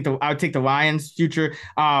 I think I would take the Lions future.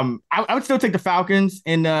 I would still take the Falcons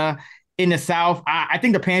in the South. I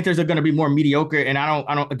think the Panthers are going to be more mediocre, and I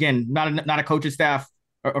don't again, not a coaching staff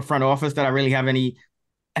or front office that I really have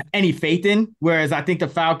any faith in. Whereas I think the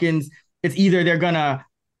Falcons, it's either they're gonna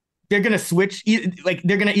switch, like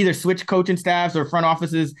they're gonna either switch coaching staffs or front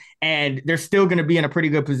offices, and they're still gonna be in a pretty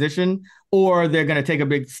good position, or they're gonna take a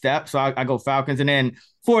big step. So I go Falcons, and then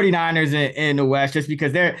 49ers in the West, just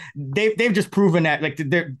because they've just proven that, like,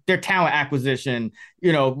 their talent acquisition.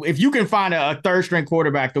 If you can find a third string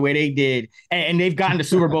quarterback the way they did, and they've gotten to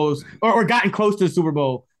Super Bowls or gotten close to the Super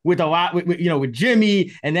Bowl with a lot with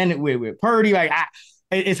Jimmy, and then with Purdy, like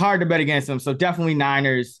it's hard to bet against them. So definitely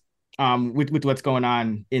Niners with what's going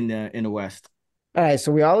on in the West. All right,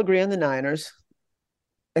 so we all agree on the Niners,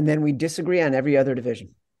 and then we disagree on every other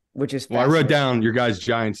division, which is I wrote down your guys'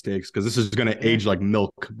 Giants takes because this is going to age like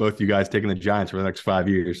milk. Both you guys taking the Giants for the next 5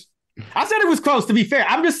 years. I said it was close. To be fair,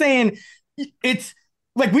 I'm just saying it's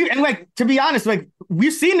like to be honest, like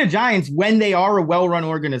we've seen the Giants when they are a well-run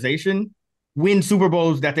organization win Super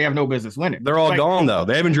Bowls that they have no business winning. They're all gone though.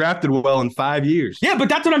 They haven't drafted well in 5 years. Yeah, but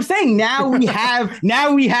that's what I'm saying. Now we have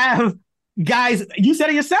guys. You said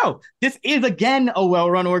it yourself. This is again a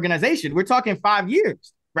well-run organization. We're talking 5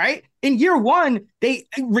 years, right? In year one, they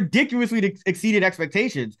ridiculously exceeded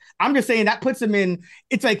expectations. I'm just saying that puts them in.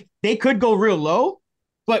 It's like they could go real low.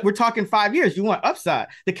 But we're talking 5 years. You want upside.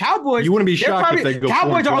 The Cowboys. You wouldn't be shocked if they go.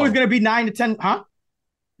 Cowboys are always going to be 9 to 10, huh?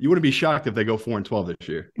 You wouldn't be shocked if they go 4-12 this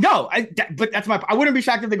year. No, but that's I wouldn't be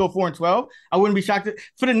shocked if they go 4-12. I wouldn't be shocked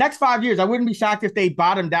for the next 5 years. I wouldn't be shocked if they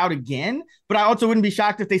bottomed out again. But I also wouldn't be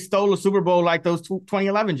shocked if they stole a Super Bowl like those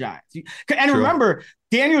 2011 Giants. And True. Remember,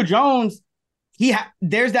 Daniel Jones.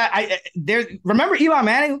 Remember Eli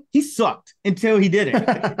Manning? He sucked until he did it.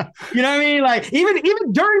 You know what I mean? Like even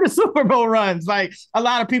during the Super Bowl runs, like a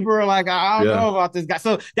lot of people were like, I don't know about this guy.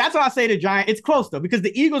 So that's why I say the Giants. It's close though, because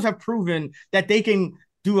the Eagles have proven that they can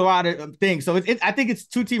do a lot of things. So I think it's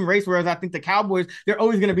 2-team race, whereas I think the Cowboys, they're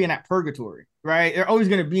always going to be in that purgatory, right? They're always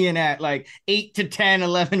going to be in that like 8 to 10,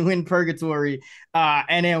 11 win purgatory.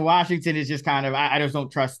 And then Washington is just kind of, I just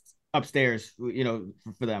don't trust upstairs,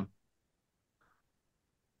 for them.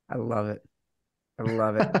 I love it.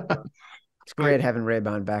 It's great having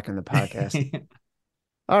Raybon back on the podcast.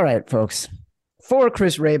 All right, folks. For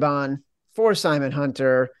Chris Raybon, for Simon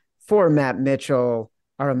Hunter, for Matt Mitchell,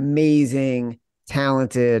 our amazing,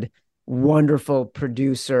 talented, wonderful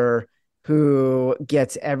producer who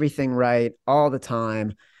gets everything right all the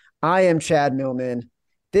time. I am Chad Millman.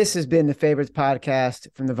 This has been the Favorites Podcast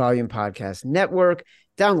from the Volume Podcast Network.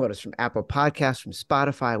 Download us from Apple Podcasts, from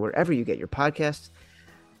Spotify, wherever you get your podcasts.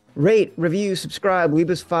 Rate, review, subscribe, leave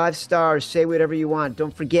us 5 stars, say whatever you want.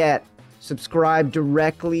 Don't forget, subscribe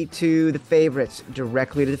directly to the favorites.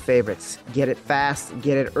 Get it fast,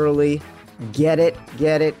 get it early, get it.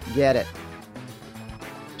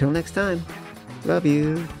 Till next time, love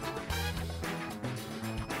you.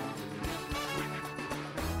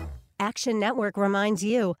 Action Network reminds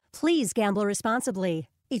you, please gamble responsibly.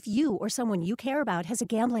 If you or someone you care about has a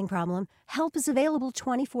gambling problem, help is available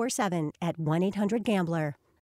 24/7 at 1-800-GAMBLER.